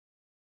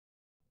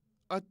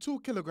A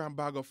 2-kilogram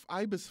bag of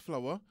ibis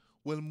flour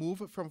will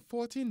move from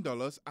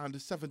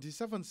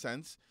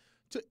 $14.77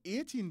 to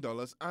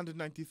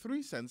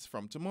 $18.93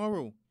 from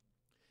tomorrow.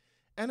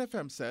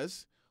 NFM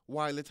says,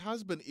 while it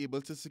has been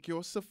able to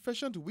secure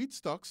sufficient wheat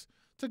stocks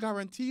to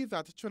guarantee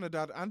that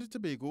Trinidad and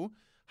Tobago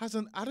has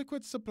an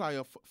adequate supply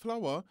of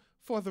flour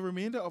for the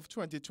remainder of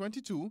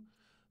 2022,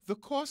 the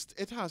cost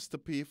it has to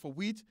pay for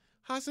wheat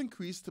has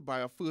increased by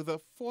a further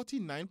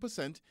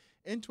 49%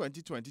 in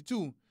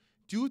 2022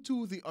 due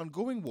to the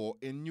ongoing war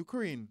in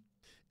Ukraine.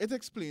 It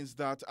explains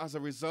that as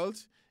a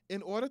result,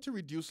 in order to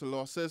reduce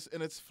losses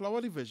in its flour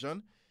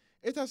division,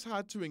 it has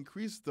had to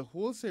increase the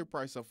wholesale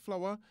price of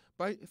flour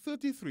by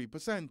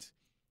 33%,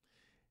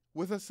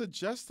 with a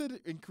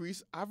suggested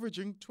increase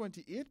averaging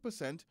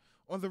 28%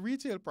 on the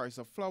retail price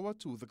of flour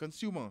to the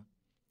consumer.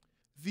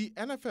 The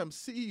NFM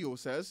CEO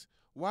says,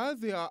 while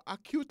they are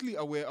acutely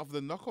aware of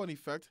the knock-on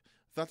effect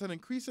that an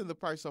increase in the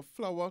price of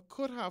flour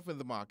could have in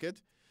the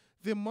market,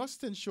 they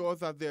must ensure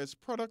that there is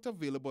product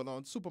available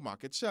on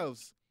supermarket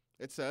shelves.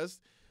 It says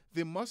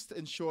they must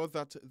ensure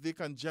that they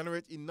can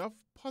generate enough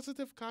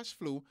positive cash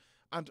flow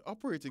and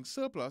operating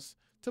surplus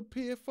to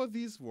pay for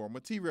these raw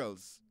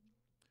materials.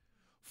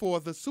 For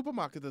the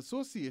Supermarket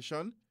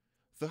Association,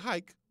 the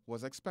hike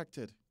was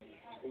expected.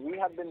 We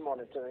have been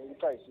monitoring the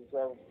prices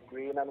of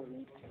grain and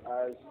wheat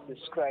as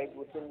described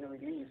within the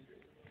release,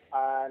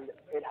 and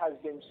it has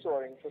been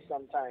soaring for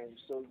some time.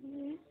 So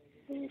the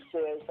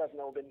sales have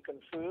now been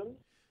confirmed.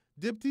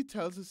 Dipty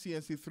tells the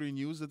CNC3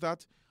 News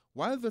that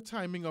while the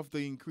timing of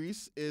the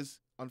increase is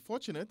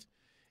unfortunate,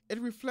 it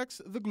reflects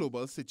the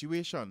global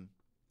situation.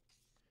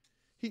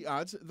 He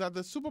adds that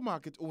the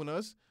supermarket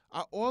owners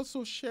are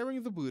also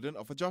sharing the burden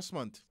of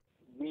adjustment.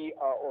 We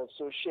are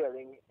also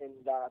sharing in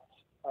that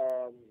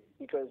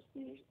because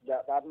the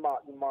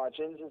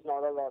margins is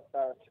not a lot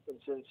that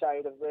it's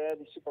inside of there.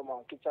 The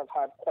supermarkets have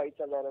had quite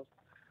a lot of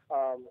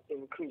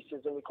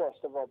increases in the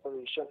cost of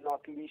operation,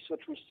 not least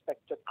with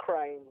respect to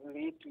crime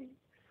lately.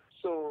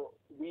 So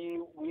we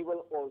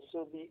will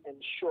also be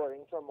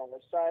ensuring from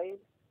our side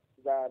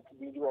that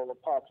we do our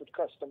part with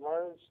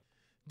customers.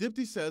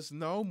 Dipty says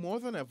now more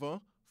than ever,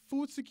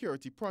 food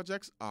security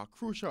projects are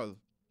crucial.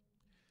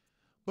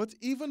 But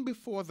even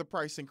before the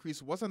price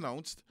increase was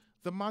announced,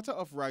 the matter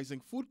of rising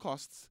food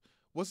costs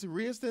was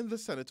raised in the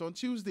Senate on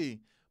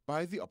Tuesday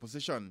by the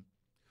opposition,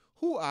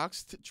 who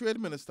asked Trade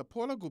Minister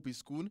Paula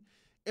Gopi-Skoon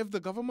if the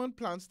government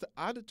plans to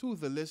add to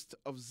the list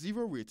of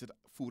zero-rated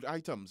food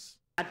items.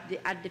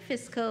 At the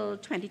fiscal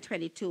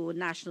 2022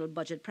 national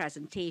budget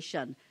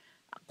presentation,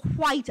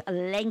 quite a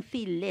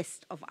lengthy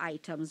list of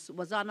items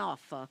was on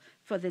offer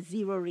for the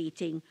zero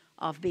rating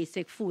of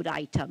basic food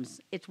items.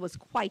 It was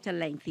quite a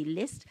lengthy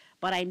list,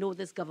 but I know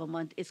this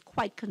government is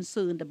quite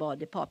concerned about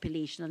the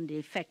population and the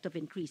effect of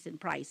increase in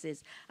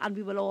prices, and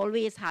we will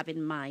always have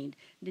in mind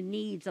the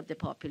needs of the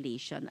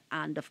population,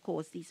 and of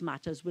course these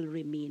matters will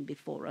remain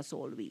before us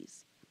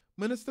always.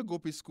 Minister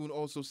Gopi-Skoon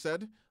also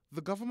said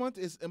the government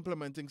is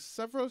implementing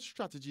several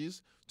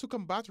strategies to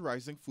combat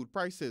rising food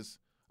prices,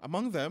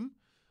 among them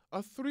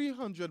a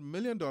 $300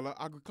 million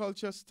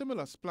agriculture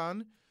stimulus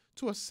plan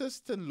to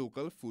assist in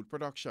local food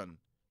production.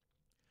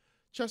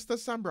 Chester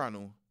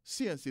Sambrano,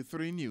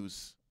 CNC3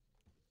 News.